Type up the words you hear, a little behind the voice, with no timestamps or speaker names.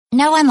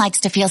No one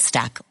likes to feel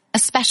stuck,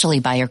 especially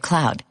by your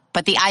cloud.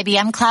 But the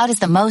IBM Cloud is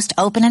the most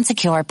open and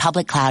secure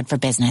public cloud for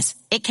business.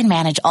 It can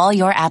manage all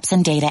your apps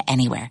and data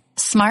anywhere.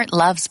 Smart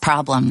loves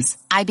problems.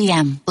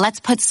 IBM, let's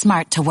put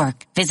smart to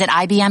work. Visit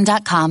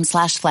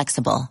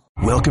IBM.com/flexible.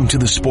 Welcome to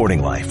The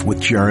Sporting Life with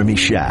Jeremy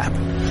Schnapf.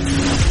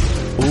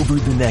 Over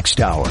the next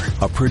hour,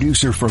 a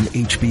producer from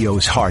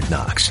HBO's Hard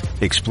Knocks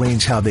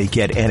explains how they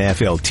get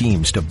NFL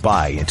teams to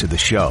buy into the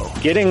show.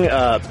 Getting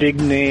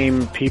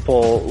big-name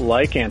people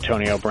like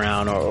Antonio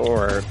Brown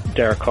or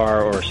Derek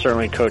Carr or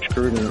certainly Coach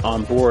Gruden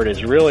on board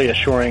is really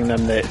assuring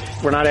them that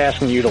we're not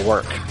asking you to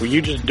work.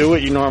 You just do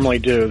what you normally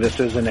do. This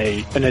isn't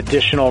an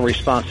additional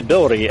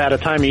responsibility at a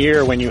time of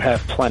year when you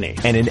have plenty.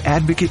 And an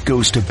advocate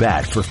goes to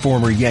bat for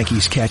former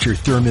Yankees catcher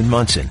Thurman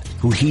Munson,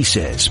 who he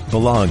says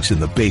belongs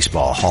in the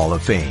Baseball Hall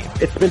of Fame.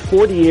 It's been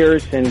 40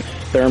 years since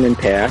Thurman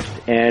passed,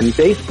 and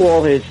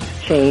baseball has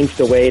changed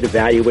the way it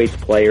evaluates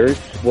players.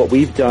 What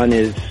we've done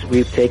is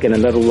we've taken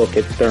another look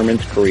at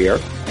Thurman's career,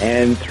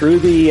 and through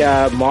the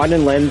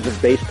modern lens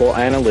of baseball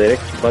analytics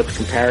plus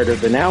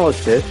comparative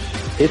analysis,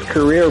 his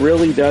career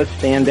really does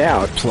stand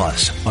out.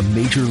 Plus, a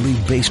Major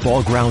League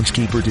Baseball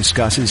groundskeeper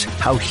discusses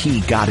how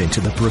he got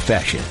into the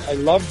profession. I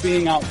love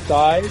being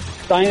outside.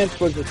 Science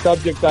was a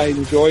subject I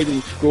enjoyed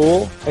in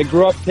school. I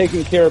grew up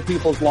taking care of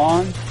people's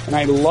lawns, and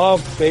I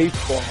loved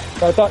baseball.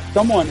 So I thought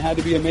someone had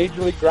to be a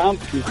Major League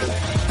groundskeeper.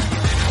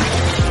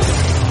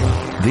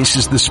 This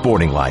is The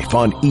Sporting Life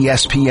on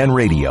ESPN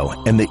Radio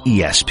and the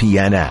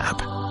ESPN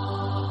app.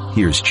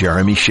 Here's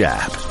Jeremy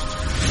Schnapf.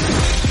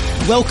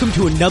 Welcome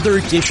to another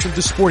edition of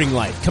The Sporting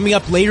Life. Coming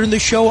up later in the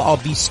show, I'll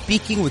be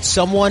speaking with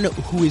someone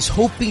who is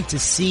hoping to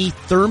see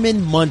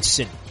Thurman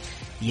Munson,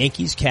 the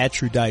Yankees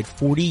catcher who died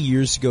 40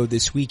 years ago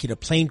this week in a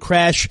plane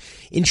crash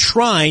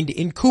enshrined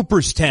in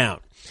Cooperstown.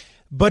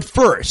 But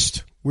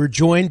first, we're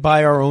joined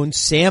by our own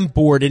Sam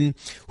Borden,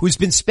 who's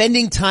been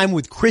spending time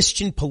with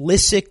Christian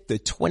Pulisic, the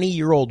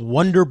 20-year-old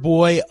wonder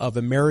boy of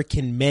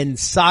American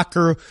men's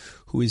soccer,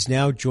 who is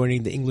now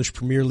joining the English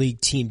Premier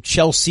League team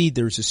Chelsea.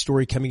 There's a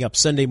story coming up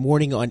Sunday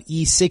morning on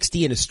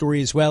E60 and a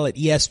story as well at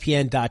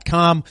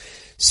ESPN.com.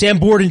 Sam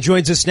Borden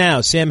joins us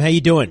now. Sam, how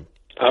you doing?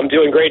 I'm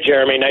doing great,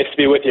 Jeremy. Nice to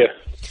be with you.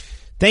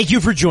 Thank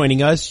you for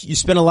joining us. You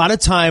spent a lot of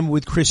time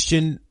with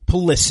Christian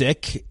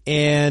Pulisic,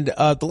 and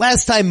the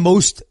last time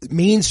most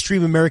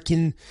mainstream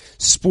American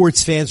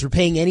sports fans were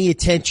paying any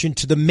attention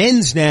to the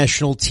men's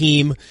national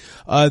team,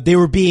 they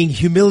were being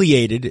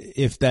humiliated,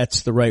 if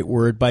that's the right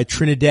word, by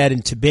Trinidad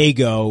and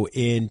Tobago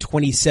in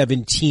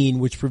 2017,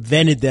 which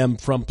prevented them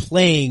from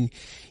playing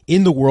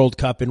in the World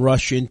Cup in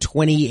Russia in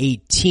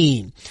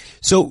 2018.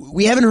 So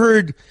we haven't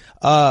heard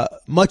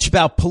much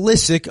about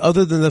Pulisic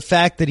other than the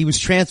fact that he was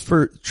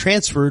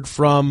transferred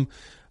from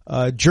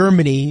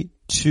Germany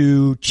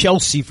to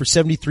Chelsea for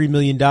 $73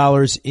 million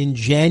in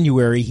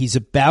January. He's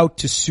about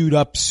to suit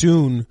up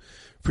soon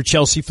for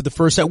Chelsea for the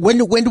first time. When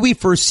do we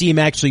first see him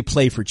actually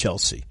play for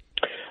Chelsea?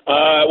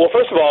 Well,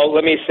 first of all,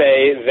 let me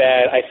say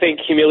that I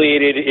think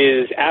humiliated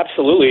is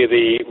absolutely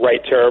the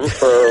right term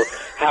for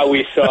how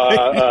we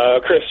saw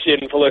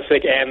Christian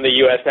Pulisic and the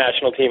U.S.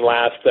 national team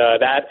last.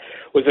 That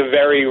was a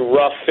very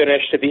rough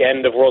finish to the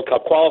end of World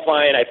Cup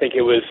qualifying. I think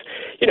it was,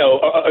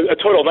 a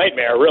total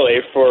nightmare,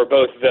 really, for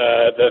both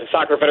the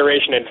Soccer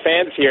Federation and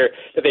fans here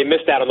that they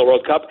missed out on the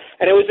World Cup.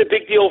 And it was a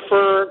big deal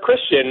for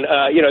Christian.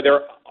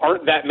 There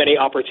aren't that many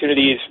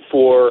opportunities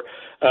for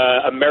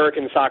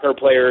American soccer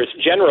players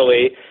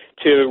generally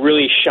to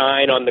really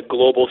shine on the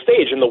global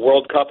stage, and the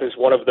World Cup is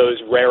one of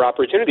those rare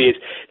opportunities.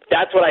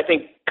 That's what I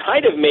think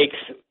kind of makes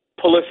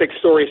Pulisic's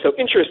story so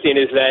interesting,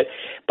 is that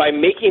by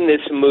making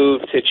this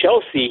move to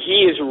Chelsea,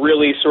 he is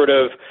really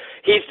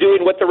he's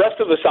doing what the rest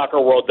of the soccer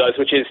world does,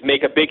 which is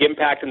make a big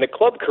impact in the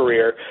club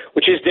career,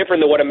 which is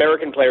different than what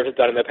American players have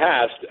done in the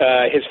past.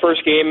 His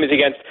first game is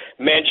against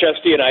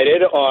Manchester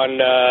United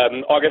on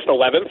August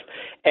 11th,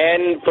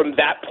 and from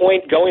that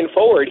point going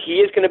forward,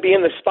 he is going to be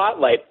in the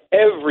spotlight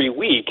every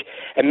week,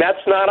 and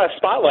that's not a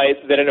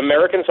spotlight that an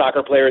American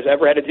soccer player has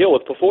ever had to deal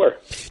with before.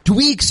 Do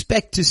we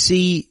expect to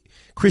see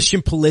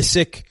Christian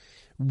Pulisic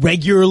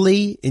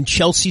regularly in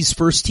Chelsea's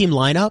first team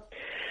lineup?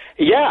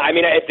 Yeah, I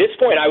mean, at this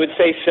point, I would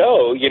say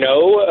so. He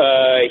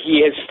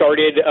has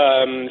started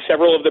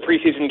several of the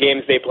preseason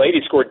games they played.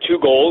 He scored 2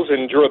 goals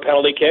and drew a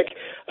penalty kick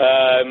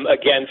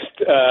against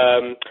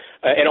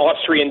an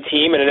Austrian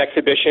team in an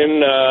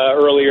exhibition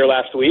earlier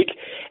last week.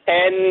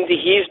 And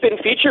he's been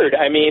featured.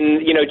 I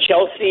mean,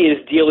 Chelsea is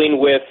dealing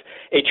with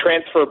a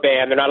transfer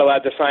ban. They're not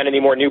allowed to sign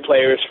any more new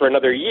players for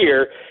another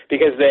year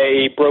because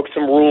they broke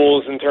some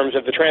rules in terms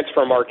of the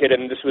transfer market,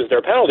 and this was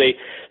their penalty.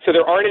 So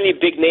there aren't any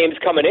big names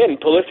coming in.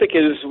 Pulisic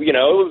is,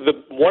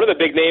 one of the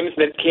big names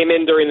that came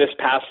in during this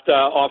past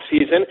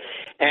offseason,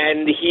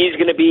 and he's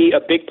going to be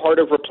a big part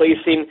of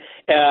replacing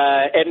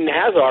Eden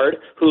Hazard,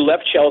 who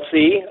left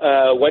Chelsea,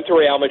 went to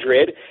Real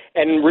Madrid,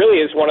 and really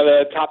is one of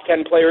the top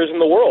 10 players in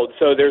the world.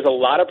 So there's a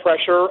lot of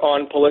pressure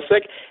on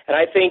Pulisic, and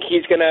I think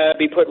he's going to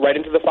be put right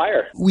into the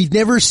fire. We've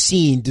never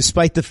seen,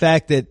 despite the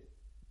fact that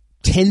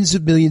tens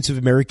of millions of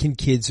American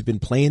kids have been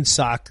playing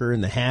soccer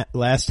in the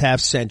last half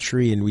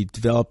century, and we've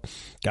developed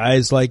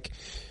guys like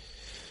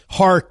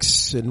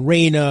Harks and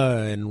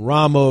Reyna and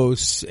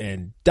Ramos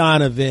and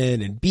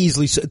Donovan and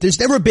Beasley. So there's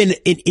never been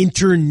an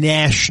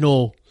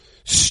international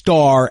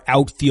star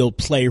outfield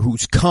player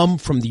who's come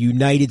from the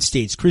United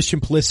States.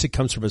 Christian Pulisic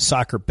comes from a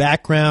soccer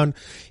background.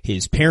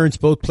 His parents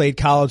both played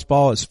college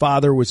ball. His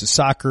father was a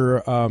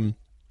soccer,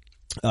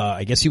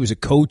 I guess he was a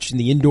coach in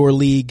the indoor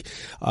league.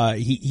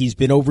 He's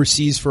been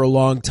overseas for a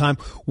long time.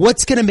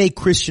 What's going to make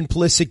Christian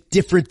Pulisic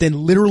different than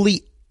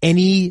literally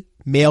any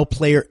male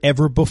player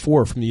ever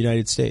before from the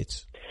United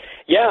States?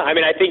 Yeah, I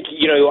mean, I think,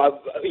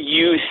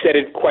 you said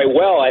it quite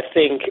well. I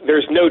think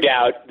there's no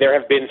doubt there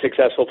have been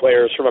successful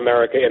players from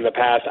America in the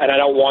past, and I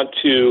don't want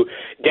to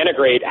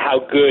denigrate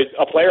how good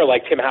a player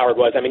like Tim Howard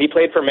was. I mean, he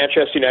played for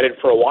Manchester United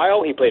for a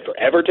while. He played for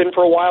Everton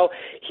for a while.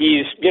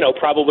 He's,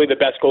 probably the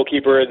best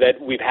goalkeeper that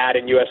we've had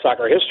in U.S.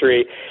 soccer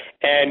history,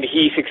 and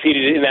he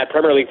succeeded in that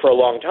Premier League for a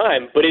long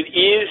time. But it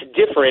is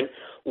different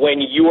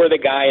when you're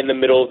the guy in the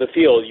middle of the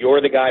field.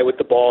 You're the guy with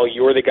the ball.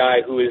 You're the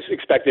guy who is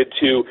expected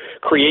to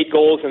create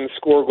goals and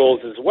score goals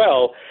as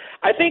well.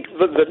 I think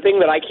the thing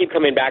that I keep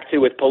coming back to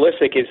with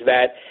Pulisic is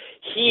that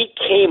he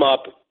came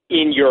up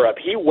in Europe.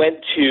 He went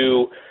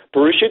to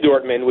Borussia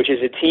Dortmund, which is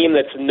a team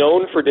that's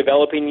known for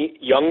developing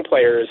young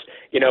players.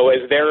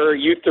 As their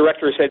youth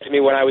director said to me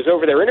when I was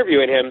over there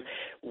interviewing him,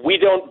 we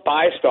don't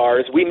buy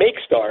stars, we make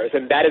stars.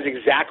 And that is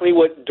exactly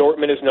what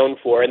Dortmund is known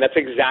for, and that's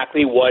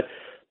exactly what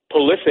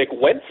Pulisic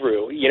went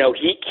through.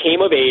 He came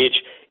of age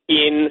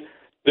in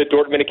the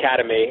Dortmund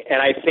Academy,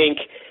 and I think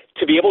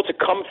to be able to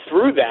come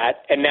through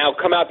that and now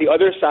come out the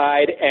other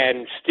side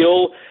and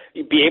still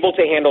be able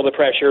to handle the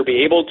pressure,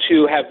 be able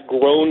to have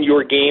grown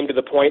your game to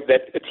the point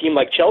that a team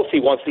like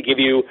Chelsea wants to give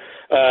you,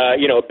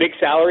 a big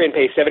salary and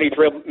pay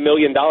 $73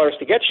 million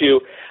to get you,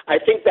 I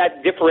think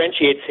that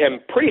differentiates him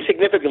pretty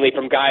significantly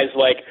from guys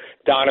like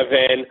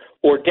Donovan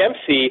or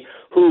Dempsey,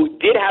 who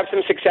did have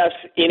some success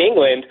in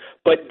England,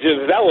 but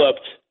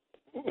developed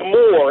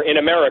more in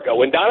America.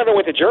 When Donovan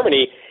went to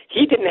Germany,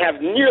 he didn't have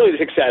nearly the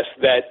success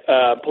that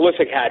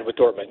Pulisic had with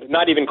Dortmund.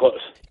 Not even close.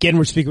 Again,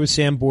 we're speaking with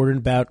Sam Borden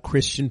about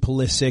Christian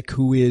Pulisic,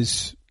 who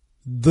is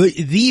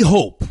the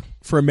hope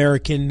for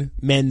American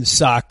men's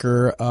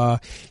soccer.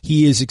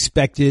 He is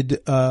expected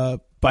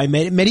by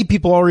many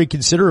people already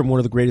consider him one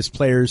of the greatest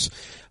players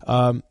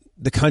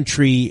the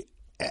country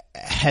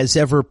has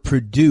ever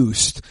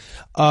produced.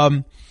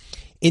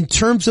 In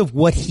terms of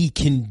what he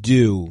can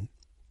do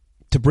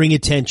to bring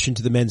attention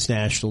to the men's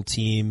national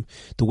team,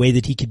 the way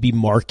that he could be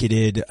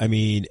marketed. I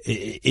mean,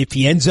 if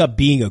he ends up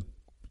being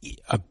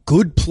a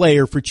good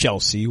player for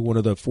Chelsea, one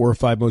of the 4 or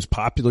 5 most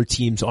popular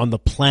teams on the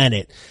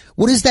planet,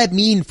 what does that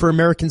mean for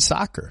American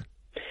soccer?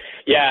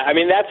 Yeah, I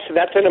mean,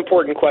 that's an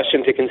important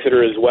question to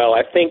consider as well.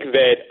 I think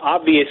that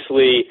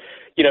obviously,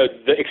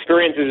 the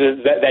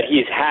experiences that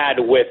he's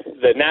had with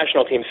the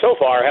national team so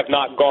far have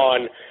not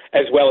gone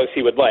as well as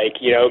he would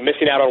like.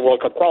 Missing out on World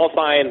Cup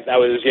qualifying, that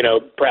was,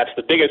 perhaps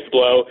the biggest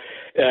blow.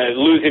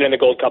 Losing in the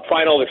Gold Cup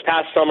final this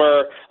past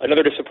summer, another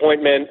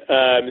disappointment.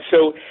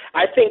 So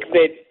I think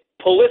that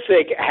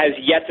Pulisic has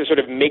yet to sort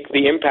of make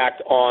the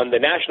impact on the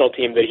national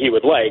team that he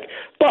would like.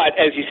 But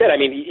as you said, I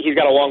mean, he's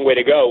got a long way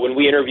to go. When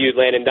we interviewed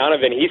Landon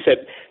Donovan, he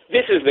said,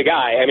 this is the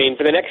guy. I mean,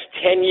 for the next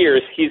 10 years,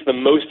 he's the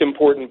most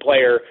important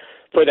player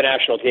for the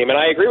national team, and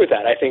I agree with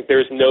that. I think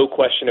there's no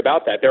question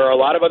about that. There are a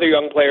lot of other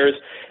young players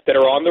that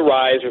are on the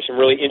rise. There's some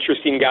really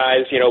interesting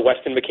guys.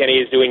 Weston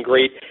McKennie is doing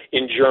great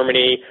in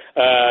Germany.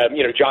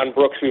 John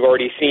Brooks, we've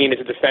already seen as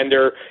a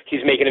defender.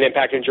 He's making an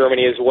impact in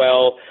Germany as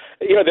well.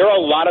 There are a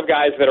lot of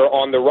guys that are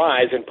on the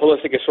rise, and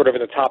Pulisic is sort of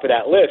at the top of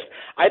that list.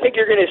 I think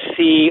you're going to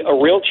see a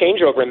real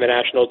changeover in the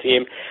national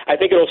team. I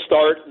think it'll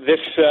start this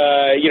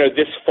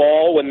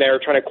fall when they're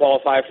trying to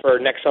qualify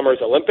for next summer's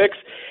Olympics.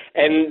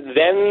 And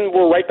then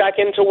we're right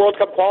back into World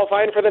Cup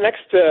qualifying for the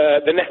next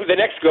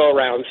go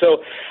around.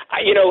 So,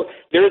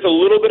 there is a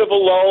little bit of a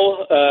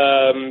lull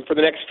for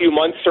the next few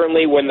months,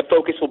 certainly when the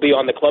focus will be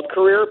on the club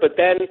career. But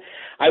then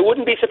I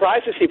wouldn't be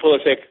surprised to see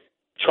Pulisic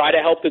try to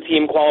help the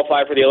team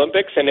qualify for the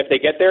Olympics, and if they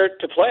get there,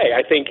 to play.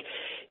 I think,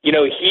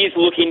 he's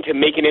looking to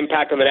make an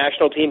impact on the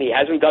national team. He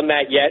hasn't done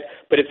that yet,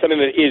 but it's something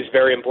that is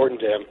very important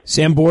to him.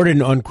 Sam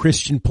Borden on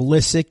Christian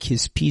Pulisic.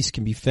 His piece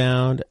can be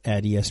found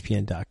at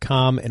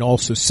ESPN.com and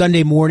also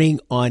Sunday morning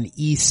on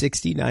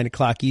E60, 9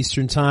 o'clock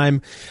Eastern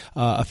Time.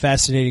 A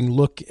fascinating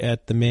look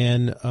at the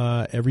man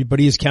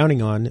everybody is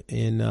counting on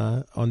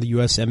on the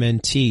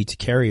USMNT to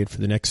carry it for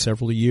the next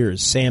several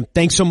years. Sam,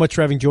 thanks so much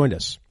for having joined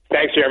us.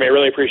 Thanks, Jeremy. I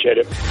really appreciate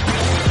it.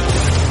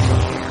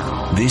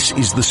 This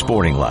is The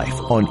Sporting Life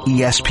on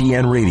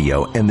ESPN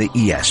Radio and the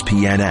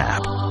ESPN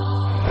app.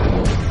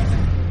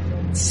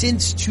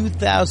 Since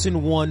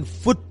 2001,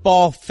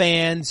 football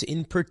fans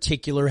in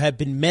particular have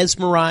been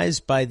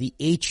mesmerized by the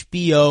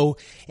HBO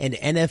and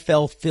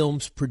NFL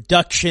Films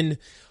production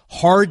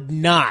Hard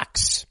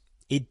Knocks.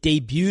 It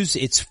debuts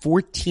its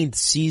 14th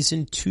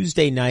season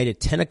Tuesday night at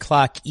 10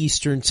 o'clock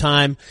Eastern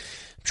Time.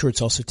 I'm sure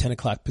it's also 10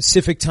 o'clock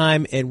Pacific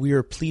Time, and we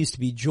are pleased to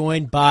be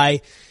joined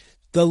by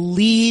the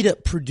lead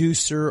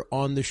producer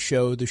on the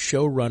show, the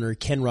showrunner,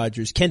 Ken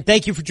Rogers. Ken,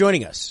 thank you for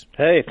joining us.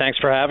 Hey, thanks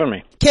for having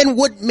me. Ken,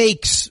 what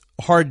makes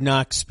Hard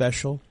Knocks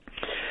special?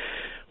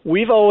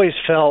 We've always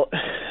felt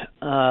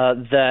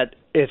that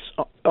it's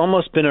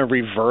almost been a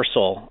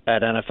reversal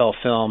at NFL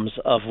Films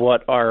of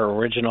what our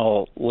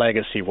original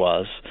legacy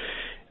was.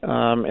 In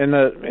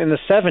the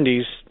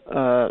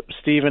 70s,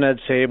 Steve and Ed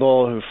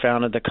Sable, who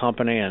founded the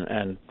company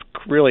and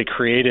really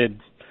created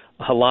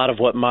a lot of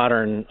what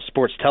modern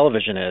sports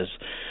television is,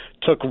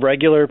 took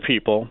regular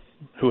people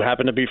who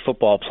happened to be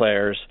football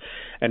players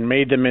and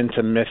made them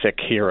into mythic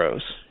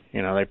heroes.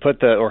 You know, they put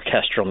the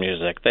orchestral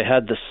music. They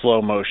had the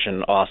slow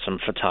motion, awesome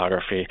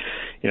photography.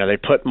 You know, they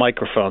put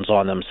microphones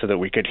on them so that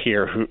we could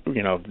hear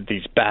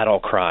these battle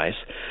cries.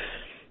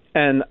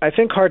 And I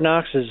think Hard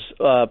Knocks is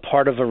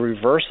part of a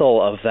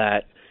reversal of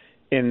that,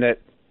 in that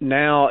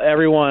now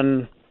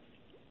everyone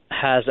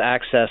has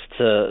access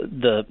to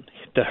the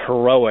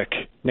heroic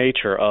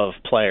nature of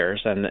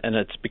players, and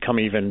it's become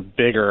even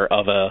bigger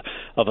of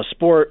a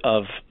sport,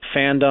 of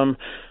fandom,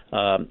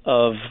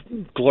 of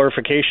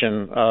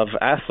glorification of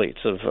athletes,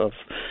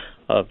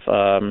 of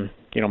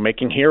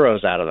making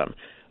heroes out of them.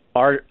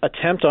 Our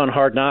attempt on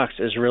Hard Knocks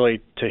is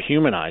really to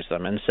humanize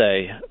them and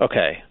say,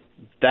 okay,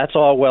 that's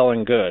all well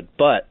and good,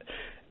 but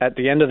at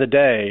the end of the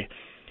day,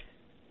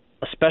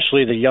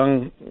 especially the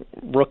young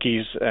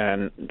rookies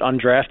and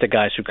undrafted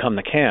guys who come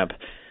to camp,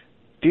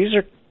 these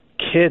are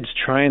kids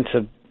trying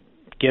to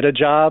get a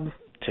job,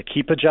 to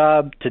keep a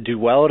job, to do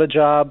well at a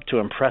job, to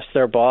impress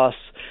their boss,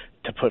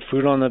 to put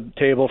food on the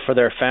table for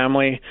their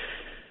family.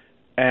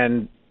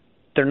 And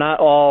they're not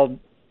all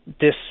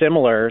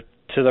dissimilar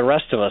to the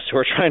rest of us who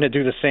are trying to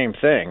do the same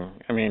thing.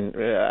 I mean,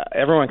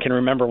 everyone can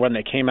remember when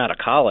they came out of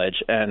college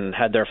and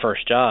had their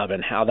first job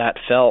and how that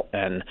felt,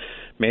 and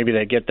maybe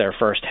they get their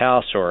first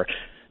house or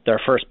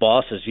their first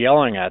boss is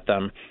yelling at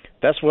them.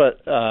 That's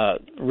what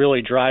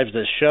really drives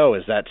this show,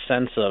 is that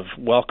sense of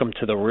welcome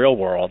to the real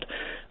world.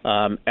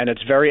 And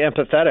it's very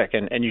empathetic,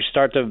 and you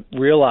start to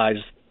realize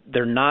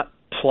they're not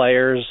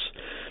players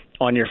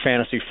on your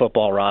fantasy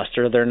football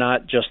roster. They're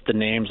not just the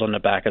names on the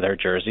back of their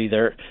jersey.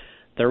 They're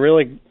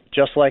really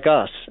just like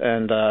us,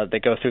 and they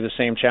go through the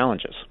same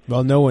challenges.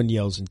 Well, no one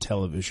yells in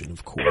television,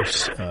 of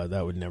course.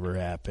 That would never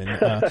happen.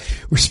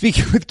 We're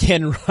speaking with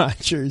Ken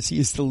Rogers. He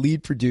is the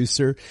lead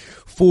producer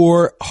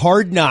for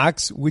Hard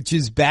Knocks, which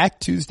is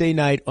back Tuesday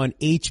night on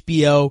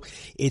HBO.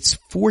 It's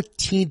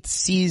 14th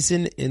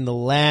season in the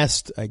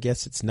last, I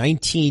guess it's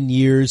 19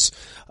 years.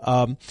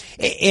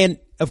 And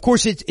of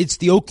course, it's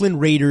the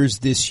Oakland Raiders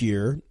this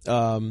year.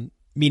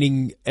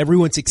 Meaning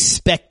everyone's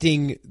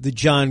expecting the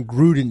John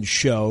Gruden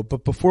show.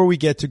 But before we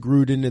get to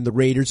Gruden and the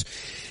Raiders,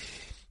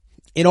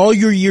 in all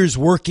your years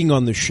working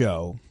on the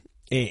show,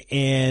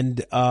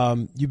 and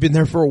you've been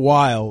there for a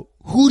while,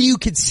 who do you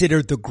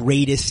consider the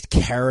greatest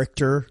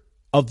character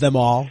of them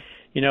all?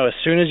 You know, as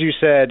soon as you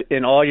said,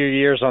 in all your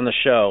years on the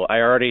show, I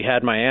already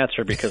had my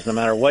answer, because no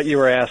matter what you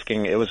were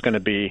asking, it was going to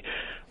be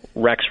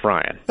Rex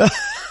Ryan.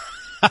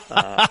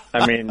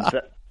 I mean...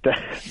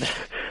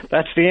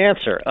 That's the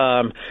answer.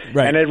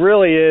 Right. And it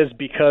really is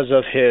because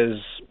of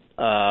his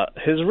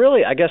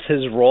really, I guess,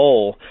 his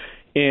role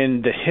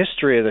in the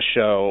history of the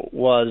show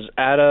was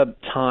at a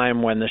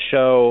time when the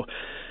show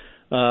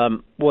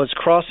was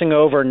crossing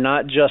over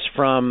not just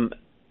from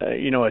a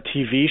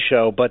TV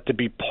show, but to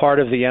be part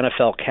of the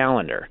NFL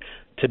calendar,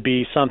 to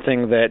be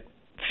something that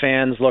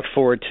fans look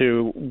forward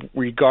to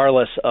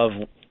regardless of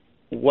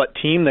what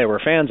team they were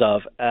fans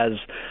of, as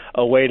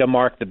a way to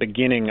mark the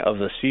beginning of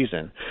the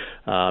season.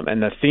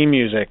 And the theme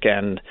music,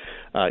 and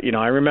I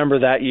remember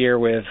that year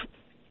with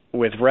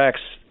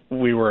Rex,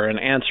 we were an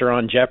answer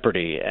on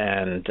Jeopardy,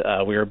 and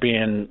we were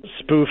being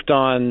spoofed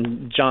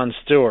on Jon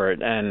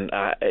Stewart, and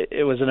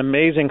it was an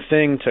amazing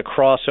thing to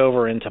cross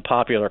over into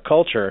popular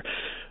culture,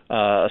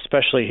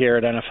 especially here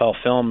at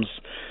NFL Films,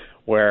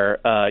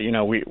 where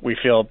we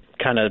feel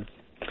kind of,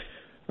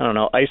 I don't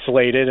know,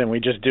 isolated, and we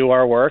just do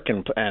our work,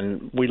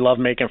 and we love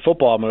making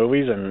football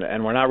movies,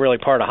 and we're not really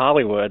part of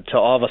Hollywood, till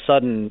all of a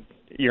sudden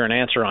you're an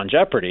answer on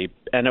Jeopardy.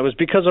 And it was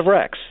because of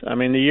Rex. I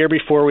mean, the year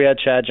before we had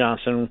Chad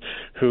Johnson,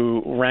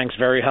 who ranks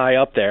very high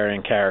up there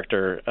in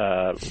character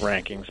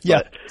rankings.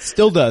 Yeah, but,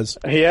 still does.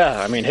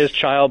 Yeah, I mean, his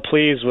Child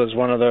Please was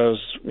one of those,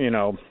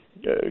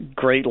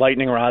 great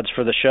lightning rods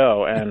for the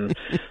show. And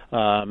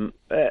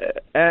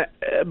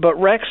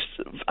but Rex,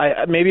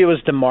 maybe it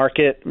was the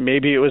market,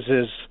 maybe it was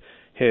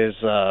his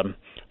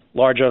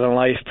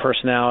larger-than-life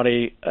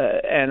personality,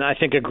 and I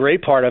think a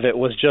great part of it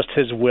was just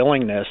his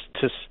willingness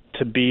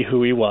to be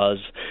who he was.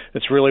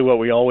 It's really what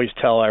we always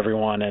tell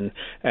everyone,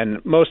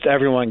 and most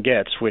everyone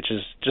gets, which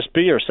is just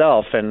be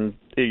yourself, and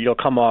you'll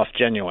come off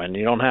genuine.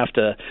 You don't have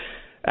to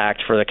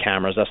act for the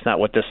cameras. That's not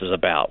what this is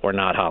about. We're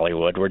not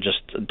Hollywood. We're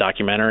just a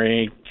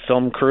documentary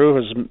film crew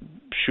who's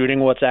shooting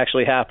what's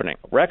actually happening.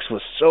 Rex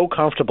was so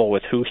comfortable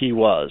with who he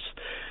was,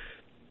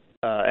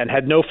 and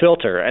had no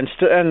filter,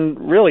 and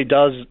really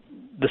does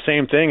the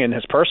same thing in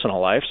his personal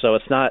life. So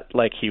it's not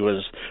like he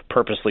was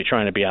purposely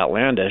trying to be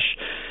outlandish.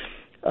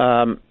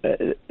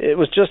 It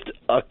was just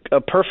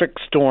a perfect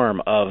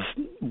storm of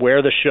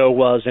where the show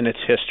was in its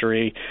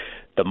history,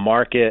 the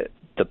market,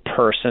 the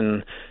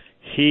person.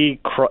 He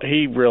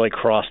really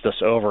crossed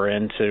us over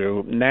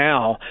into,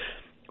 now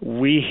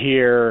we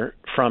hear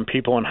from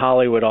people in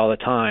Hollywood all the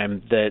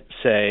time that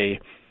say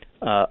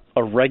a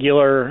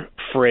regular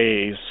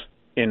phrase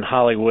in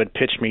Hollywood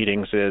pitch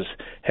meetings is,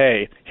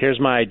 hey, here's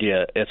my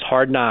idea. It's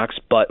Hard Knocks,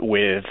 but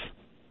with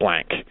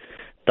blank, ...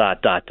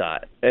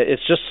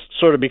 It's just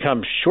sort of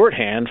become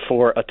shorthand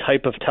for a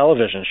type of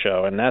television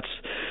show, and that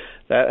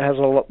has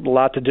a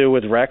lot to do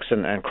with Rex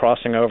and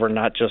crossing over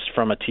not just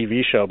from a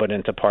TV show but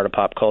into part of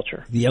pop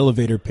culture. The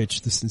elevator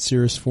pitch, the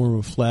sincerest form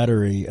of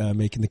flattery,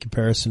 making the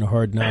comparison to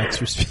Hard Knocks.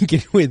 We're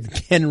speaking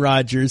with Ken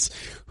Rogers,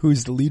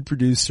 who's the lead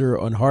producer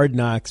on Hard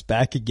Knocks,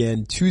 back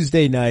again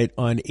Tuesday night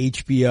on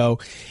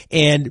HBO.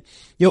 And,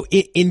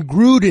 in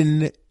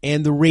Gruden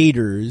and the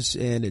Raiders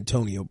and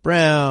Antonio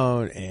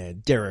Brown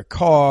and Derek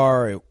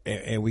Carr,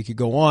 and we could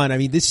go on. I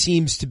mean, this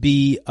seems to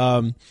be,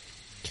 a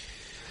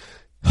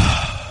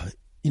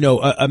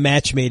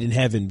match made in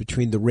heaven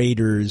between the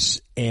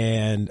Raiders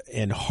and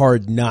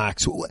Hard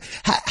Knocks.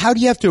 How do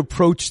you have to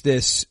approach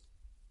this,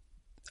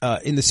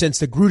 in the sense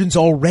that Gruden's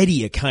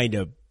already a kind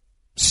of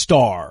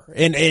star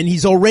and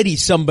he's already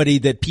somebody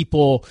that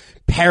people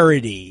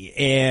parody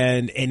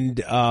and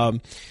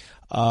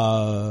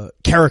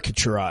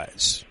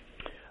caricaturize?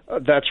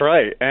 That's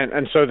right.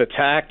 And so the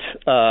tact,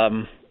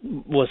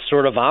 was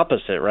sort of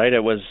opposite, right?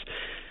 It was,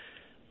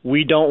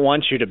 we don't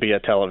want you to be a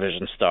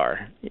television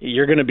star.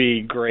 You're going to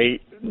be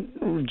great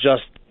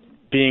just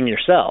being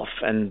yourself.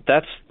 And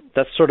that's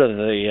sort of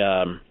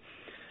the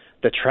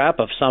trap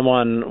of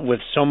someone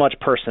with so much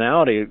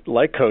personality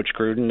like Coach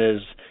Gruden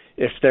is,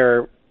 if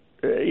they're,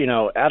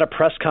 at a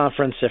press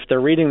conference, if they're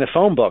reading the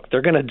phone book,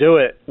 they're going to do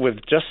it with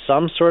just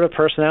some sort of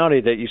personality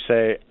that you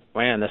say,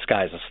 man, this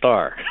guy's a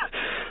star.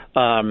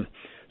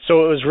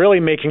 So it was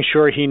really making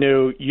sure he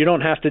knew you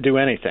don't have to do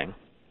anything.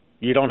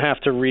 You don't have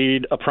to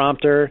read a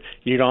prompter.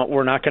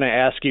 We're not going to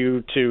ask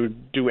you to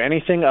do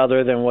anything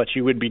other than what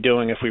you would be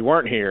doing if we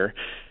weren't here,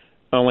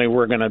 only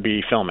we're going to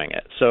be filming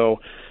it. So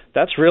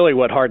that's really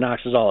what Hard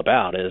Knocks is all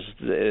about, is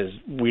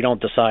we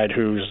don't decide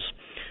who's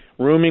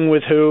rooming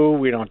with who.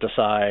 We don't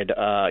decide,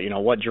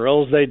 what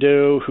drills they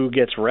do, who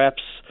gets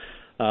reps,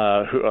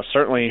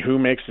 certainly who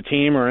makes the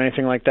team or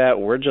anything like that.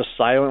 We're just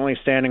silently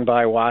standing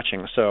by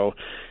watching. So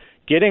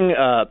getting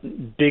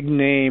big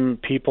name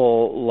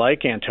people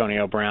like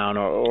Antonio Brown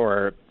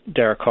or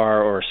Derek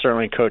Carr or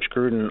certainly Coach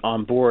Gruden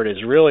on board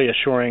is really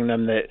assuring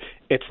them that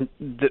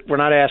we're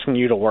not asking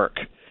you to work.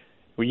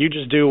 Well, you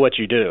just do what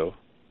you do.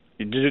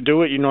 You do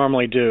what you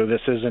normally do. This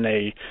isn't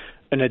an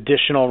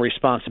additional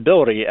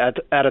responsibility at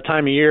a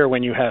time of year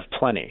when you have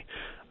plenty.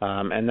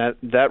 And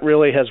that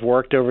really has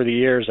worked over the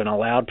years and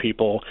allowed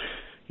people,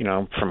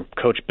 from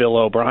Coach Bill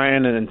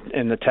O'Brien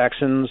and the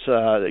Texans,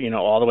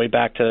 all the way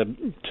back to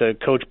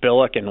Coach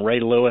Billick and Ray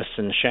Lewis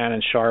and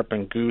Shannon Sharp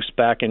and Goose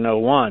back in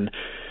 2001,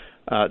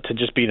 to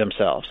just be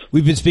themselves.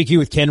 We've been speaking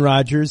with Ken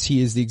Rogers.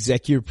 He is the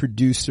executive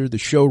producer, the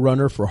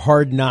showrunner for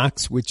Hard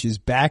Knocks, which is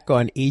back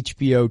on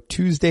HBO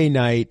Tuesday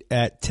night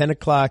at 10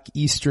 o'clock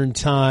Eastern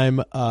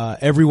Time.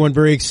 Everyone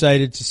very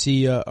excited to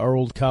see our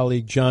old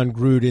colleague John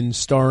Gruden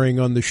starring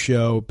on the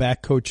show,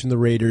 back coaching the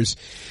Raiders.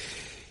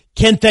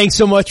 Ken, thanks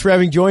so much for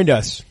having joined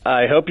us.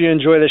 I hope you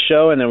enjoy the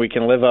show and that we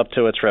can live up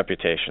to its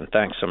reputation.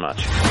 Thanks so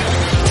much.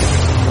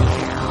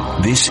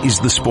 This is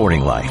The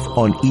Sporting Life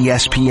on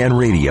ESPN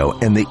Radio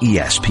and the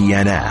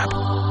ESPN app.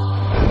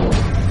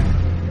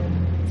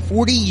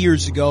 40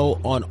 years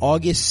ago, on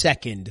August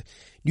 2nd,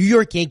 New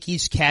York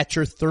Yankees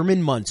catcher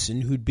Thurman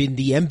Munson, who'd been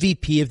the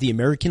MVP of the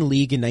American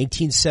League in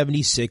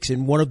 1976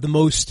 and one of the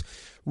most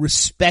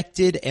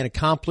respected and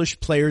accomplished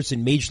players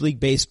in Major League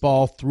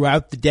Baseball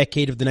throughout the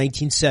decade of the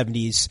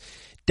 1970s,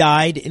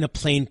 died in a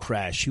plane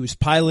crash. He was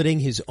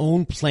piloting his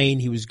own plane.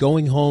 He was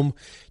going home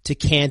to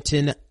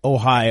Canton,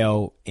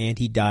 Ohio, and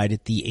he died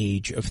at the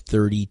age of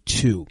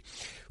 32.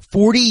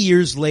 40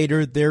 years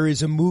later, there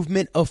is a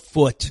movement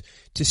afoot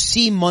to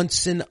see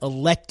Munson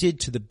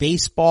elected to the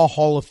Baseball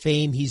Hall of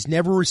Fame. He's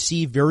never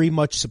received very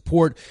much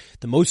support.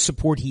 The most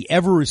support he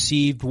ever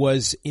received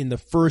was in the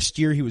first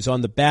year he was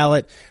on the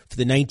ballot for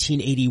the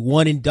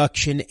 1981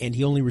 induction, and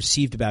he only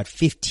received about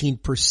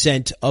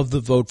 15% of the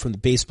vote from the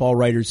Baseball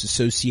Writers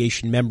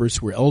Association members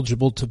who were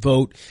eligible to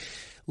vote.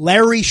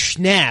 Larry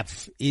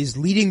Schnapf is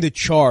leading the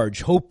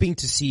charge, hoping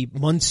to see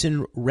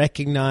Munson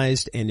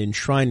recognized and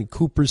enshrined in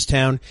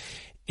Cooperstown,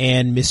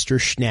 and Mr.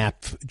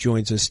 Schnapf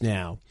joins us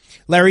now.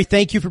 Larry,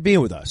 thank you for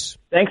being with us.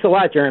 Thanks a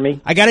lot,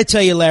 Jeremy. I got to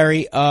tell you,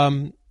 Larry,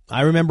 I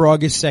remember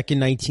August 2nd,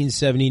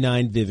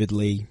 1979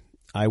 vividly.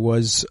 I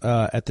was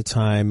at the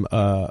time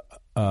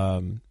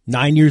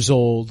 9 years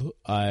old.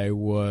 I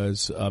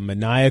was a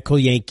maniacal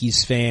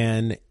Yankees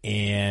fan,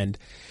 and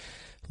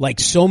like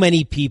so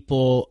many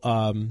people,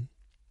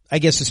 I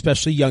guess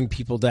especially young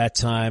people that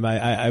time,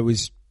 I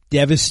was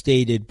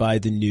devastated by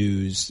the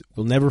news.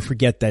 We'll never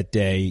forget that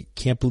day.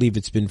 Can't believe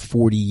it's been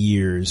 40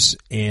 years.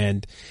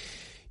 And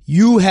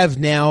You have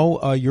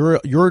now, you're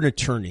an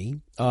attorney,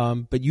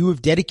 but you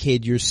have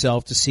dedicated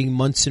yourself to seeing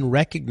Munson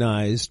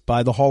recognized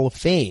by the Hall of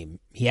Fame.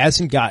 He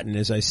hasn't gotten,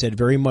 as I said,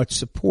 very much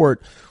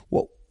support.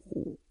 Well,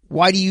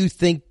 why do you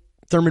think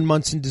Thurman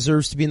Munson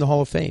deserves to be in the Hall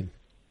of Fame?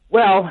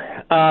 Well,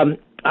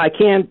 I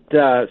can't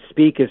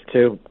speak as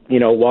to,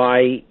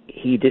 why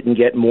he didn't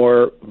get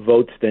more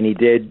votes than he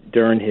did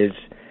during his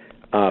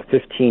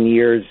 15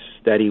 years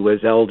that he was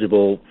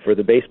eligible for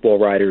the baseball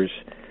writers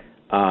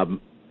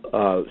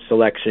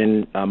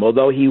selection,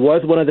 although he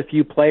was one of the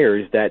few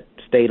players that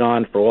stayed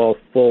on for all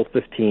full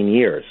 15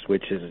 years,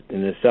 which is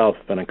in itself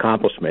an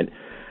accomplishment.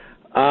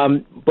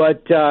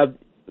 But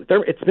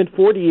it's been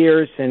 40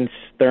 years since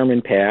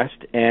Thurman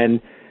passed,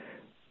 and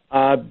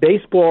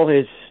baseball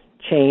has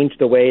changed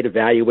the way it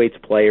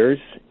evaluates players,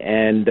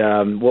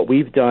 and what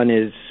we've done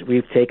is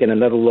we've taken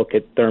another look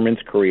at Thurman's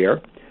career,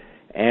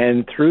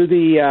 and through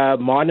the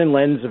modern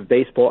lens of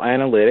baseball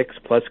analytics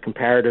plus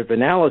comparative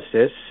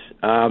analysis,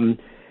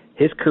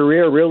 his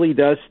career really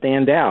does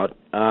stand out.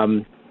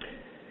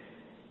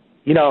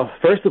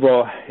 First of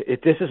all,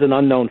 this is an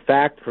unknown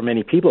fact for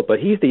many people, but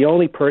he's the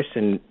only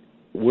person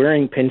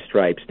wearing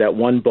pinstripes that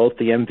won both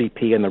the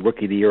MVP and the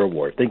Rookie of the Year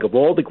award. Think of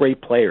all the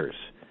great players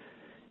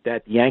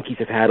that the Yankees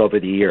have had over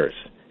the years.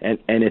 And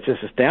it's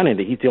just astounding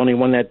that he's the only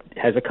one that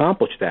has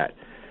accomplished that.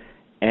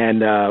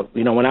 And,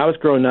 when I was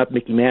growing up,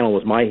 Mickey Mantle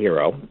was my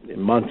hero.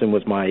 Munson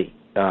was my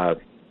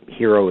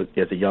hero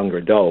as a younger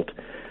adult.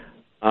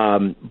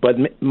 But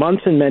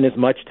Munson meant as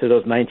much to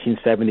those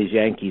 1970s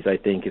Yankees, I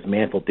think, as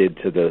Mantle did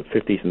to the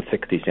 50s and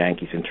 60s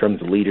Yankees in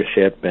terms of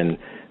leadership and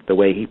the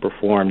way he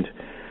performed.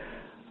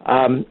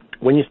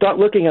 When you start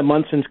looking at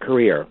Munson's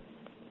career,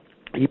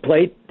 he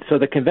played, so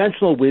the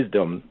conventional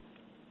wisdom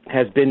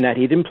has been that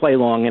he didn't play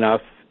long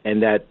enough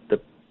and that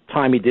the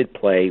time he did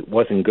play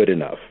wasn't good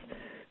enough.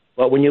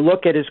 But when you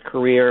look at his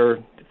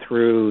career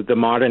through the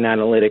modern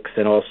analytics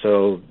and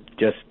also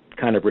just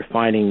kind of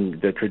refining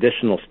the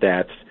traditional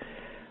stats,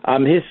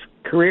 his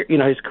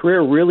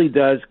career really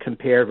does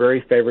compare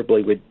very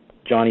favorably with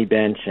Johnny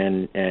Bench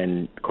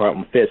and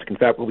Carlton Fisk. In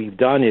fact, what we've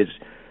done is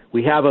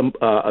we have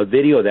a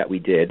video that we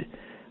did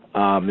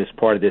as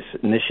part of this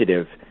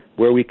initiative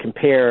where we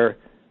compare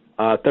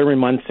Thurman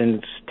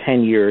Munson's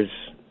 10 years,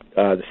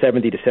 the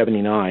 70 to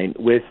 79,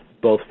 with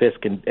both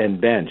Fisk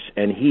and Bench,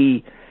 and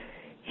he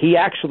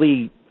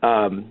actually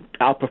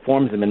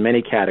outperforms them in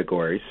many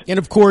categories. And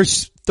of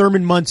course,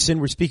 Thurman Munson,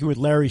 we're speaking with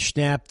Larry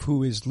Schnapf,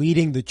 who is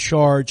leading the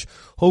charge,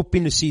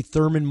 hoping to see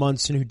Thurman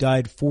Munson, who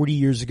died 40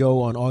 years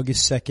ago on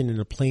August 2nd in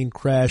a plane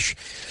crash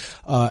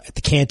at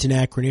the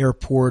Canton-Akron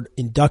Airport,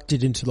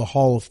 inducted into the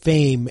Hall of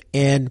Fame.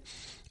 And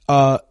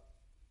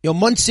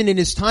Munson in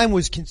his time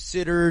was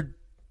considered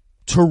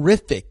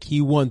terrific. He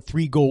won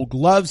 3 Gold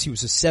Gloves. He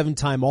was a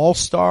 7-time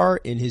All-Star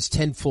in his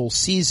 10 full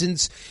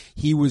seasons.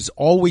 He was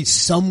always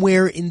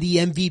somewhere in the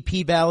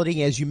MVP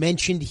balloting. As you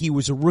mentioned, he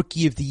was a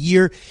Rookie of the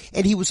Year,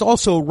 and he was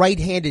also a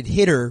right-handed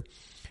hitter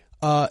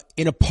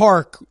in a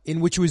park in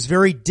which it was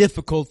very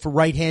difficult for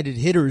right-handed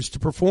hitters to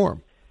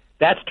perform.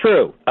 That's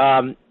true.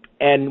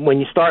 And when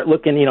you start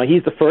looking,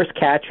 he's the first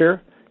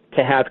catcher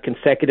to have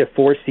consecutive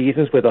 4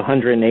 seasons with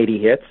 180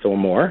 hits or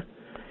more.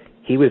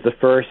 He was the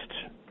first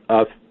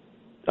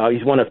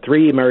he's one of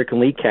 3 American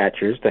League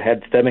catchers that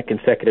had 7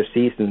 consecutive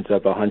seasons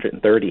of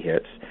 130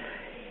 hits.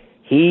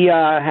 He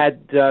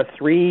had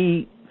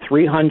 3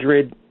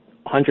 300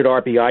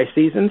 RBI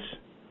seasons.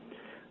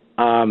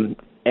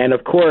 And,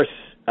 of course,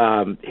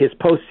 his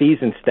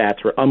postseason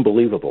stats were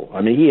unbelievable.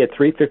 I mean, he had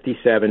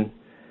 357.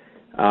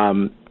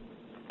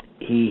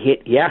 He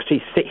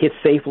actually hit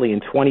safely in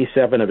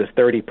 27 of his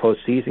 30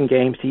 postseason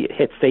games. He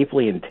hit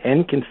safely in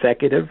 10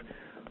 consecutive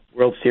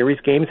World Series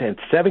games and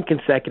 7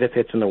 consecutive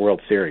hits in the World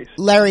Series.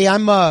 Larry,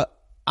 I'm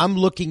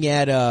looking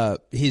at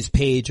his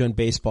page on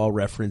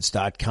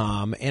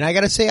baseballreference.com, and I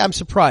got to say I'm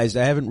surprised.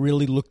 I haven't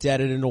really looked at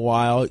it in a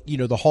while.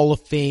 The Hall of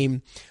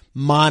Fame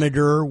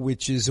monitor,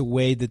 which is a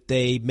way that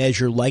they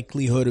measure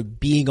likelihood of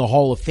being a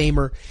Hall of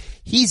Famer.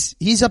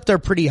 He's up there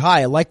pretty high.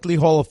 A likely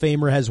Hall of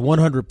Famer has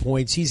 100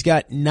 points. He's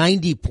got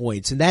 90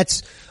 points, and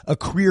that's a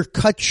career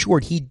cut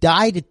short. He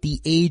died at the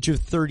age of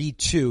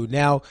 32.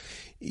 Now,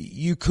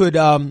 you could,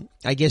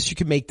 I guess you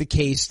could make the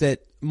case that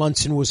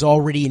Munson was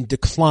already in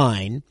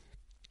decline,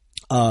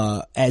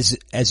 as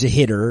a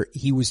hitter.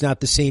 He was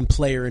not the same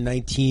player in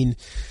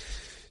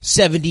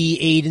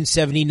 1978 and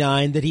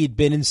 79 that he had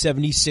been in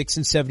 76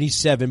 and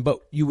 77, but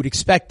you would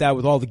expect that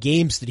with all the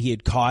games that he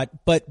had caught.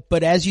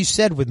 But as you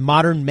said, with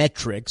modern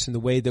metrics and the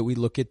way that we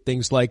look at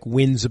things like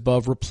wins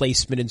above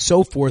replacement and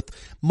so forth,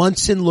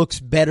 Munson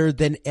looks better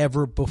than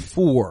ever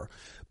before.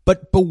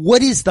 But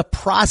what is the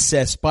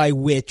process by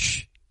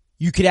which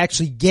you could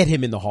actually get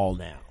him in the Hall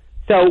now?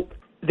 So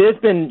there's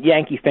been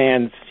Yankee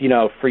fans,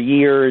 for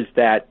years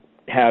that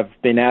have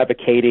been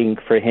advocating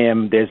for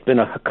him. There's been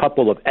a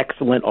couple of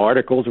excellent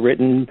articles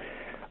written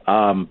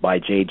by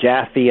Jay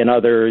Jaffe and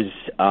others.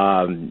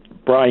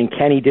 Brian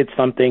Kenny did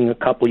something a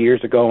couple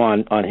years ago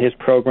on his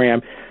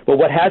program. But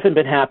what hasn't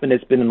been happening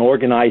has been an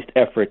organized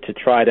effort to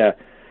try to,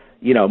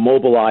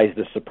 mobilize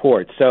the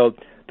support. So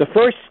the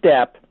first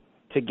step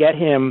to get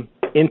him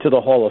into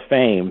the Hall of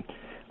Fame,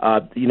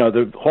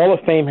 the Hall of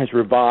Fame has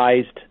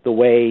revised the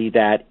way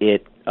that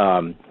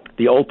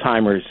the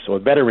old-timers or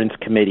veterans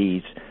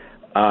committees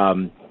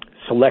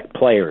select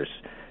players.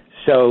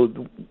 So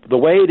the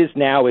way it is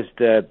now is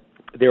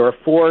there are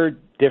 4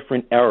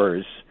 different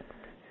eras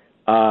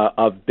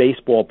of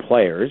baseball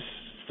players.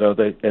 So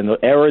the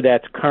era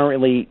that's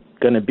currently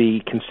going to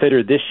be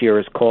considered this year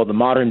is called the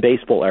modern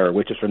baseball era,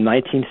 which is from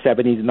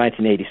 1970 to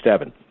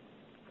 1987.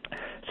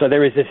 So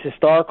there is this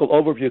historical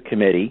overview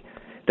committee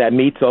that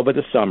meets over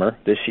the summer,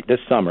 this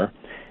summer,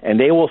 and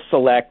they will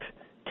select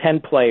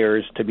 10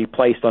 players to be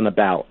placed on the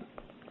ballot.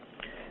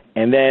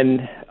 And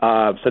then,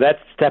 so that's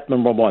step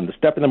number 1. The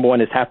step number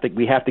 1 is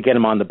we have to get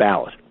them on the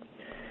ballot.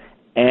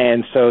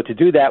 And so to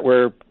do that,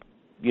 we've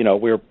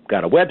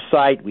got a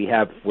website.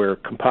 We're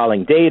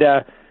compiling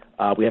data.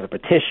 We have a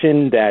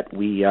petition that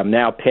we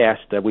now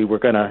passed. We were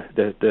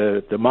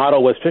the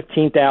model was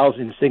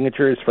 15,000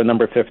 signatures for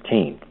number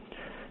 15.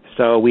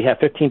 So we have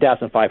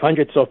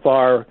 15,500 so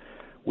far.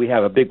 We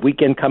have a big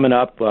weekend coming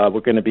up.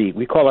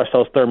 We call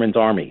ourselves Thurman's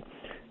Army.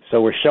 So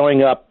we're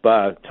showing up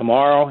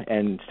tomorrow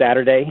and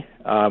Saturday.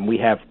 We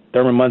have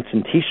Thurman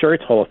Munson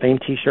T-shirts, Hall of Fame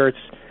T-shirts.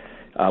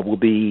 We'll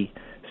be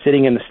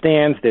sitting in the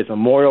stands. There's a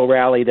memorial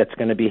rally that's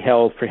going to be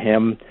held for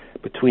him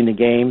between the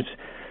games.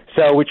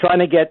 So we're trying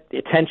to get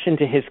attention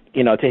to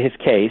his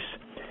case.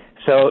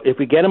 So if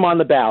we get him on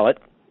the ballot,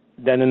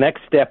 then the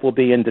next step will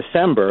be in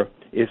December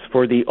is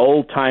for the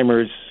old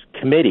timers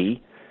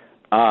committee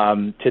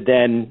to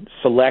then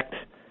select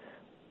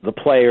the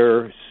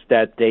players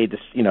that they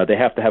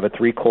have to have a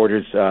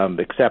 3/4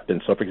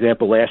 acceptance. So, for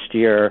example, last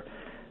year,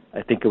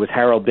 I think it was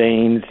Harold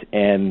Baines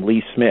and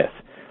Lee Smith.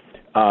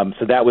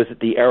 So that was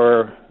the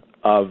era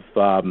of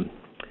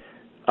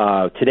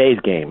today's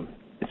game.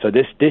 So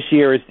this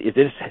year is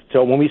this.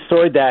 So when we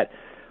saw that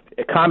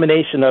a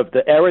combination of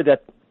the era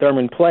that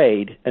Thurman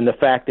played and the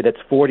fact that it's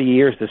 40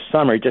 years this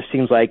summer, it just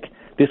seems like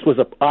this was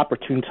an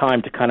opportune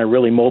time to kind of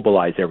really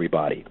mobilize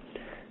everybody.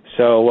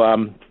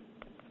 So,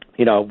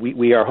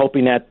 we are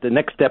hoping that the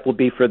next step will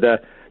be the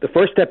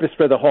first step is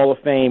for the Hall of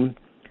Fame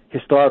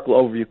Historical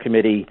Overview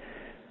Committee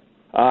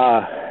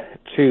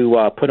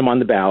to put him on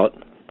the ballot.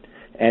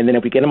 And then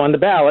if we get him on the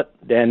ballot,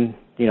 then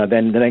the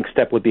next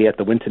step would be at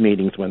the winter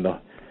meetings when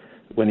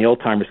the Old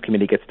Timers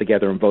Committee gets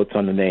together and votes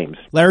on the names.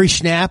 Larry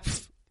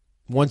Schnapf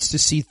wants to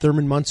see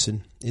Thurman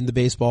Munson in the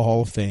Baseball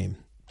Hall of Fame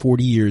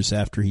 40 years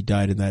after he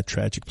died in that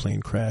tragic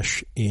plane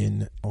crash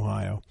in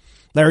Ohio.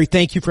 Larry,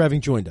 thank you for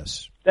having joined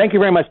us. Thank you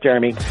very much,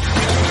 Jeremy.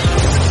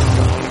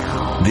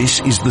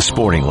 This is The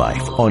Sporting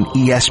Life on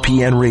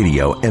ESPN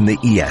Radio and the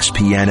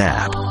ESPN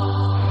app.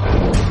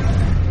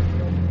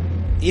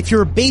 If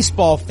you're a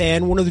baseball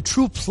fan, one of the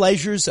true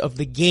pleasures of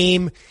the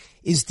game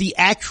is the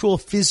actual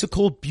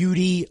physical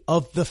beauty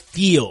of the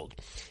field.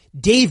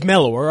 Dave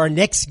Mellor, our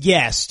next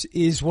guest,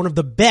 is one of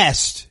the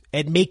best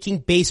at making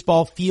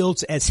baseball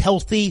fields as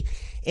healthy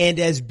and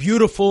as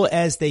beautiful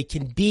as they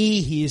can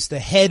be. He is the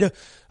head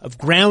of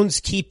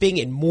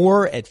groundskeeping and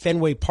more at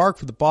Fenway Park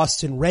for the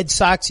Boston Red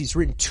Sox. He's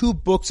written 2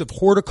 books of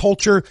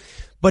horticulture,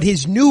 but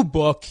his new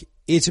book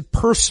is a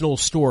personal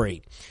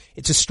story.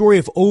 It's a story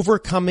of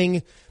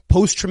overcoming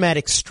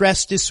post-traumatic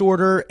stress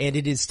disorder, and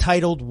it is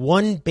titled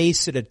One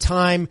Base at a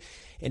Time,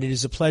 and it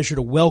is a pleasure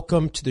to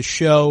welcome to the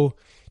show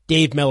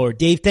Dave Mellor.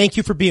 Dave, thank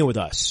you for being with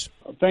us.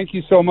 Thank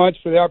you so much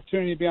for the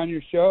opportunity to be on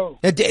your show.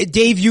 Now,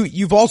 Dave,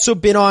 you've also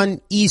been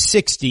on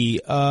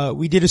E60.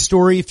 We did a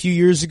story a few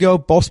years ago,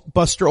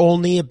 Buster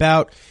Olney,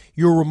 about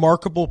your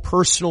remarkable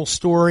personal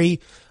story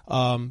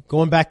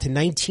going back to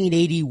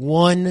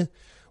 1981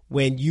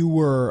 when you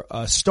were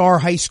a star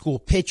high school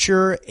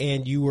pitcher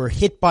and you were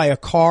hit by a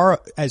car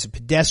as a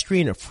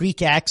pedestrian, a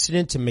freak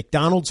accident in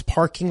McDonald's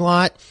parking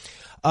lot.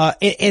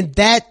 And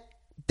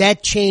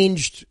that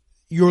changed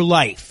your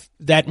life,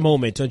 that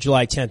moment on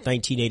July 10th,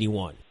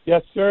 1981.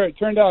 Yes, sir. It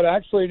turned out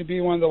actually to be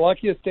one of the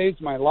luckiest days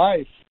of my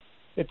life.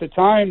 At the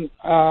time,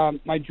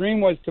 my dream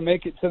was to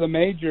make it to the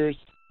majors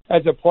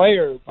as a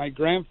player. My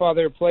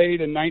grandfather played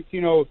in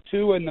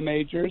 1902 in the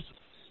majors,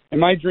 and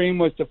my dream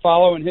was to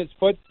follow in his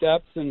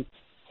footsteps and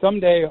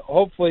someday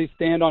hopefully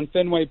stand on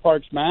Fenway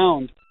Park's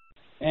mound.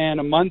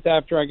 And a month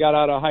after I got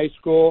out of high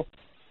school,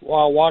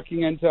 while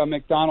walking into a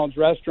McDonald's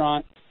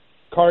restaurant,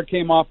 a car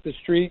came off the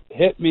street,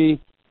 hit me,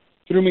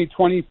 threw me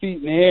 20 feet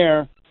in the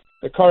air.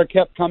 The car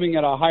kept coming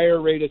at a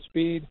higher rate of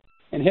speed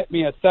and hit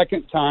me a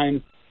second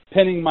time,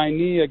 pinning my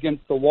knee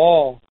against the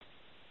wall.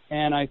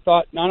 And I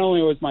thought not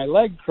only was my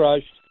leg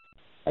crushed,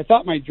 I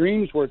thought my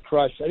dreams were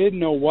crushed. I didn't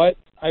know what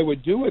I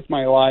would do with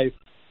my life.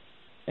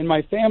 And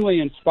my family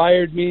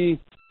inspired me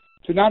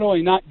to not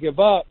only not give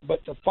up,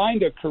 but to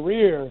find a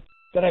career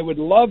that I would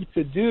love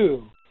to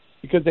do,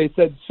 because they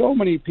said so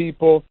many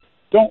people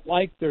don't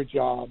like their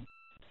job.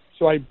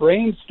 So I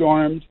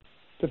brainstormed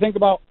to think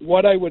about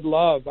what I would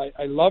love.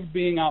 I loved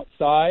being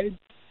outside.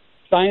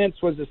 Science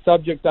was a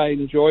subject I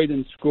enjoyed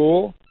in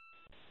school.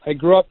 I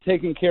grew up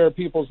taking care of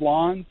people's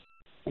lawns,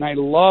 and I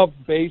loved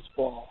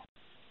baseball.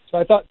 So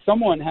I thought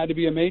someone had to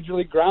be a major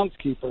league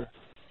groundskeeper.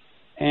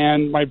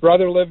 And my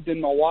brother lived in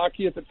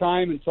Milwaukee at the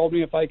time and told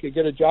me if I could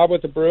get a job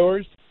with the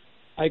Brewers,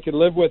 I could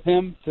live with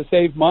him to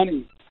save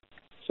money.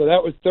 So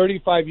that was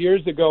 35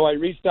 years ago. I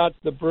reached out to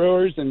the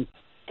Brewers and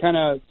kind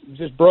of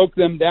just broke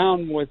them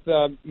down with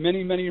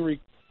many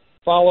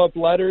follow-up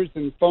letters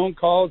and phone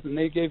calls, and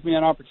they gave me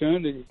an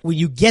opportunity. When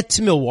you get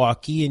to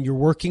Milwaukee and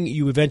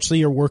you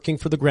eventually are working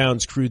for the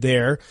grounds crew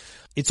there,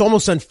 it's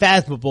almost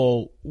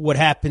unfathomable what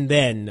happened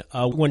then,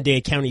 one day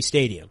at County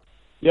Stadium.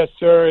 Yes,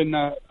 sir. In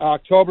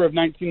October of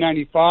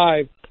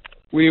 1995,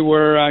 we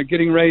were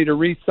getting ready to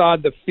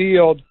resod the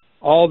field.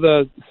 All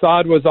the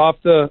sod was off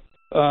the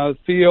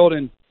field,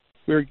 and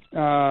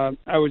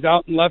I was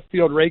out in left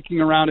field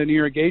raking around an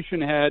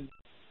irrigation head,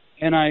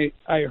 and I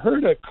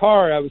heard a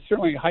car. I was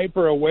certainly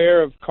hyper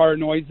aware of car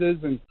noises,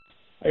 and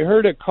I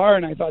heard a car,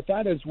 and I thought,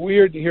 that is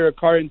weird to hear a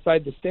car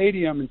inside the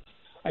stadium. And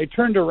I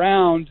turned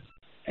around,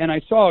 and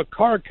I saw a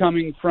car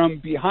coming from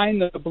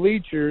behind the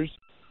bleachers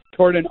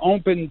toward an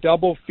open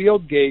double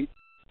field gate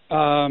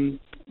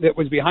that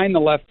was behind the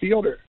left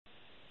fielder.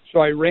 So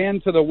I ran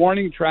to the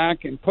warning track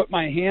and put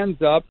my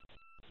hands up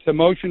to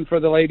motion for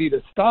the lady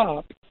to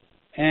stop.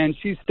 And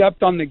she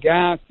stepped on the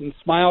gas and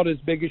smiled as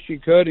big as she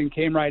could and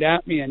came right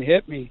at me and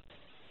hit me.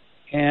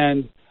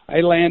 And I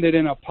landed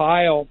in a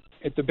pile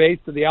at the base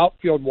of the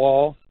outfield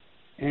wall,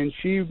 and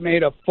she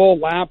made a full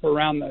lap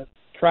around the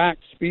track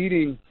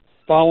speeding,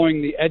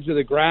 following the edge of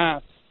the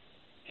grass.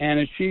 And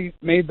as she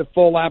made the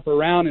full lap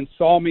around and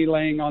saw me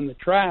laying on the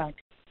track,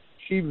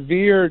 she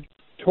veered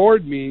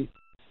toward me,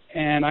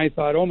 and I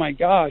thought, oh my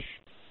gosh,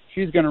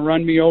 she's going to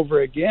run me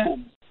over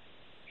again.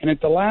 And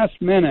at the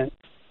last minute,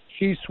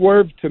 she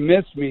swerved to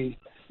miss me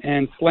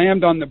and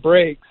slammed on the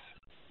brakes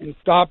and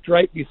stopped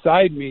right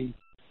beside me,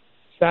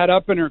 sat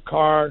up in her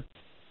car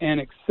and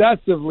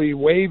excessively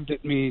waved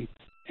at me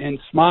and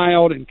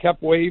smiled and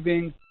kept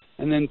waving,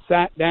 and then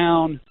sat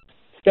down,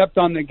 stepped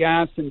on the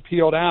gas and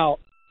peeled out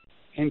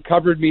and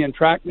covered me in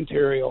track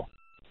material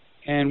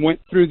and went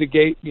through the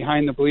gate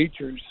behind the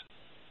bleachers.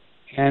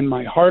 And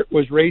my heart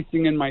was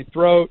racing in my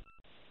throat.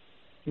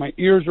 My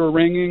ears were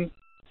ringing.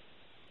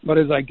 But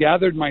as I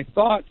gathered my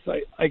thoughts,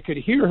 I could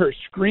hear her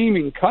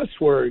screaming cuss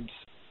words.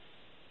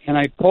 And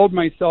I pulled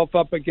myself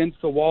up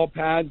against the wall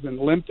pads and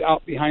limped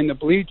out behind the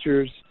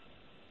bleachers.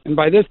 And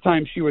by this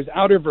time, she was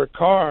out of her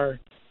car,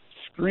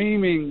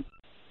 screaming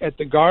at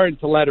the guard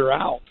to let her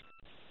out.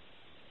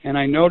 And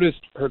I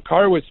noticed her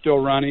car was still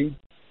running.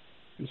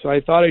 And so I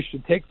thought I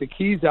should take the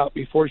keys out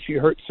before she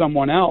hurt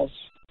someone else.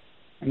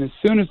 And as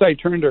soon as I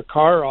turned her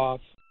car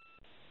off,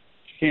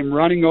 she came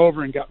running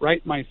over and got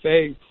right in my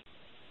face,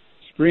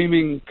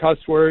 screaming cuss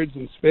words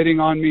and spitting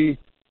on me,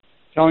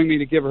 telling me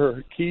to give her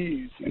her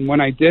keys. And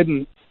when I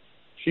didn't,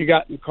 she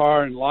got in the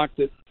car and locked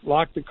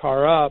the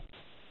car up.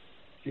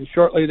 And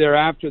shortly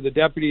thereafter, the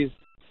deputies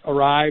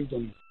arrived,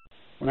 and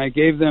when I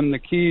gave them the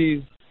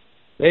keys,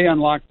 they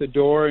unlocked the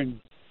door,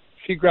 and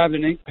she grabbed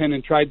an ink pen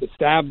and tried to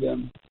stab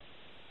them.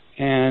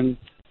 And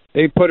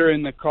they put her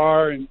in the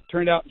car, and it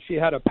turned out she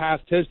had a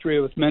past history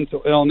with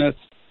mental illness.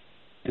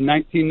 In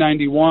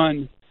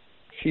 1991,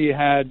 she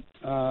had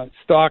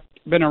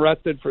been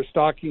arrested for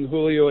stalking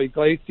Julio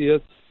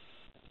Iglesias.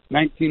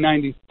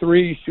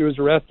 1993, she was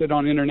arrested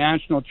on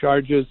international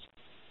charges,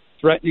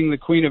 threatening the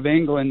Queen of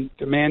England,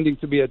 demanding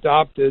to be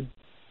adopted.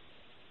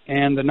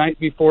 And the night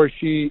before,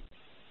 she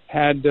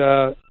had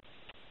driven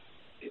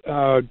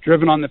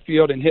on the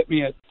field and hit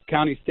me at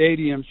County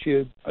Stadium. She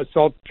had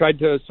tried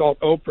to assault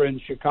Oprah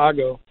in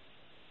Chicago,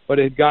 but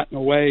had gotten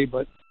away.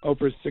 But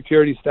Oprah's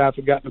security staff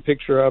had gotten a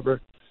picture of her,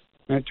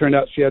 and it turned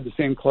out she had the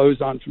same clothes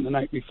on from the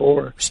night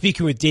before.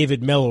 Speaking with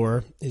David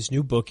Mellor, his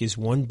new book is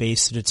One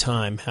Base at a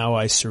Time, How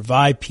I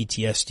Survived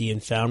PTSD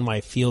and Found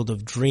My Field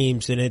of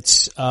Dreams. And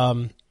it's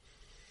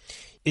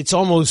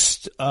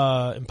almost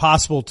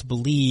impossible to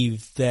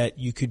believe that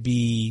you could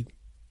be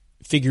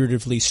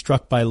figuratively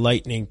struck by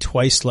lightning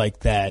twice like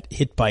that,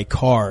 hit by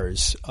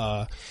cars.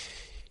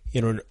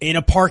 In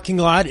a parking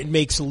lot, it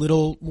makes a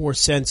little more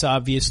sense,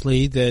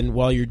 obviously, than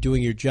while you're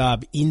doing your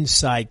job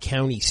inside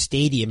County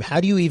Stadium. How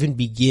do you even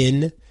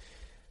begin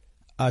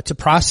to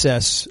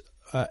process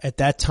at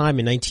that time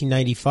in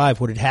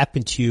 1995 what had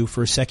happened to you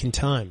for a second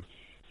time?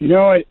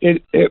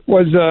 It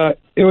was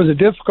a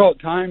difficult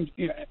time.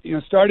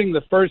 Starting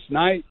the first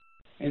night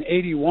in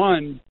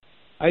 '81,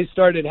 I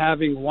started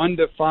having 1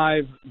 to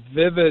 5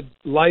 vivid,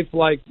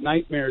 lifelike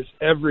nightmares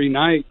every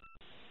night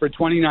for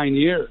 29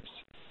 years.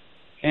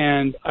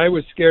 And I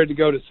was scared to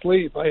go to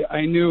sleep.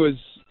 I knew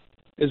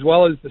as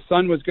well as the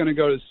sun was going to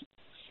go to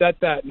set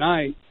that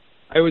night,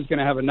 I was going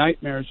to have a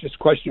nightmare. It's just a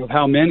question of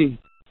how many.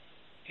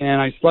 And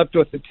I slept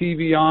with the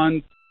TV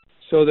on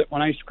so that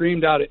when I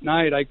screamed out at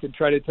night, I could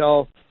try to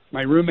tell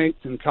my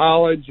roommates in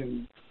college,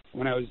 and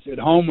when I was at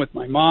home with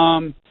my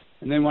mom,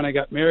 and then when I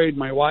got married,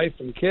 my wife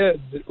and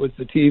kids, it was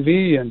the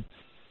TV. And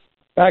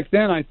back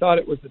then I thought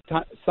it was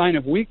a sign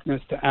of weakness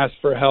to ask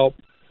for help.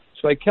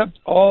 So I kept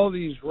all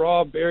these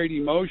raw, buried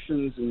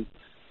emotions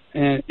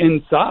and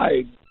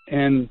inside,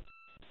 and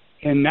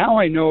now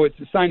I know it's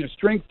a sign of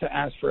strength to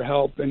ask for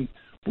help. And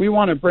we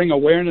want to bring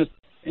awareness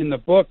in the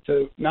book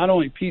to not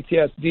only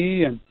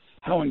PTSD and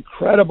how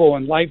incredible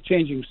and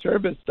life-changing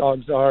service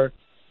dogs are,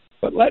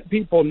 but let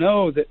people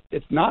know that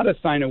it's not a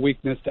sign of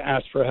weakness to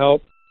ask for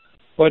help,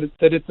 but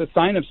that it's a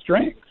sign of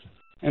strength,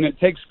 and it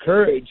takes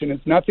courage, and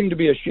it's nothing to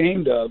be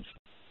ashamed of.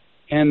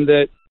 And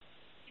that,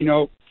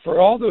 for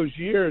all those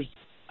years,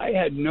 I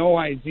had no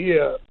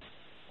idea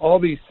all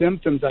these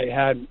symptoms I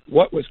had,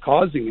 what was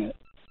causing it.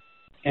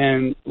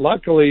 And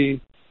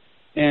luckily,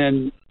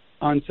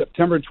 on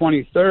September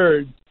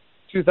 23rd,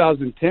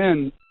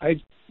 2010,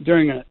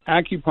 during an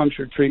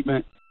acupuncture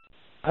treatment,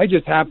 I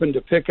just happened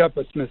to pick up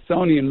a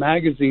Smithsonian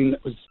magazine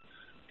that was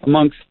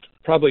amongst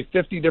probably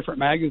 50 different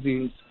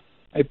magazines.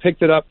 I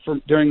picked it up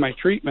during my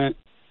treatment,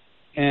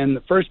 and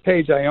the first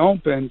page I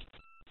opened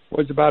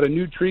was about a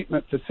new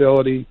treatment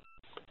facility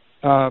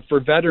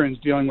for veterans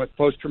dealing with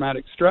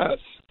post-traumatic stress.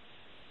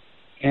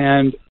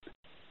 And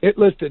it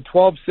listed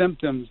 12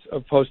 symptoms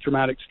of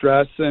post-traumatic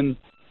stress, and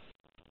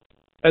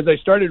as I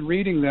started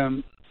reading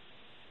them,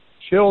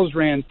 chills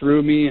ran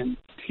through me and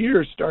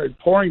tears started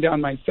pouring down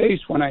my face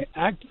when I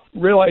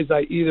realized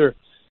I either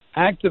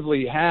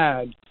actively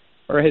had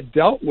or had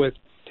dealt with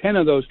 10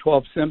 of those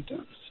 12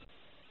 symptoms.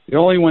 The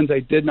only ones I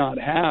did not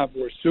have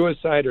were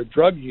suicide or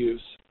drug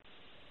use.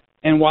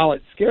 And while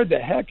it scared the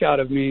heck out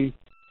of me,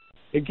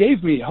 it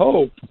gave me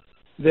hope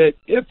that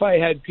if I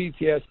had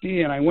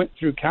PTSD and I went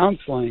through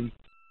counseling,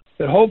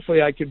 that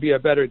hopefully I could be a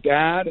better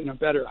dad and a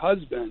better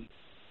husband.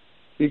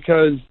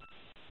 Because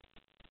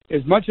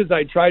as much as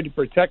I tried to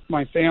protect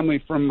my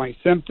family from my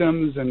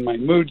symptoms and my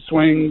mood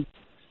swings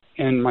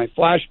and my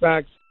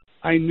flashbacks,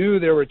 I knew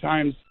there were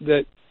times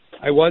that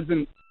I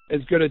wasn't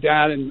as good a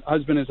dad and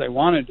husband as I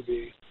wanted to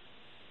be.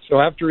 So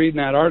after reading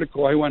that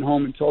article, I went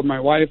home and told my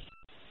wife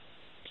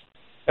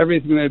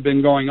everything that had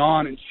been going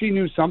on, and she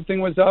knew something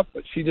was up,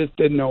 but she just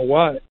didn't know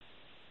what.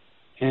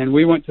 And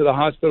we went to the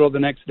hospital the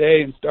next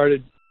day and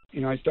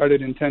I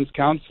started intense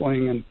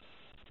counseling. And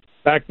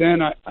back then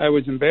I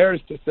was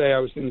embarrassed to say I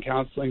was in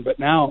counseling, but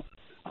now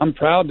I'm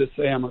proud to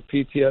say I'm a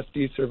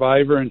PTSD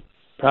survivor and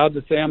proud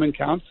to say I'm in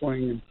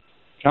counseling. And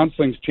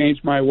counseling's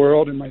changed my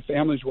world and my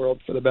family's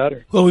world for the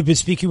better. Well, we've been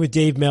speaking with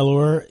Dave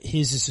Mellor.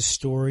 His is a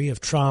story of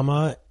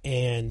trauma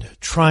and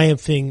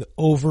triumphing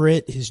over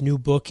it. His new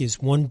book is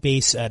One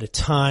Base at a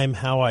Time,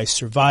 How I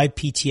Survived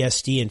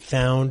PTSD and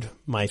Found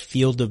My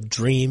Field of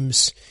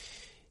Dreams.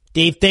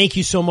 Dave, thank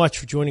you so much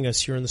for joining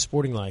us here on The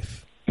Sporting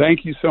Life.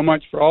 Thank you so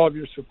much for all of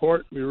your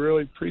support. We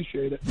really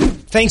appreciate it.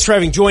 Thanks for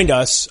having joined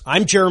us.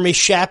 I'm Jeremy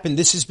Schaap, and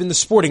this has been The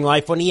Sporting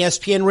Life on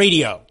ESPN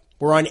Radio.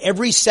 We're on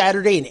every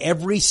Saturday and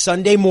every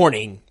Sunday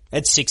morning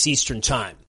at 6 Eastern Time.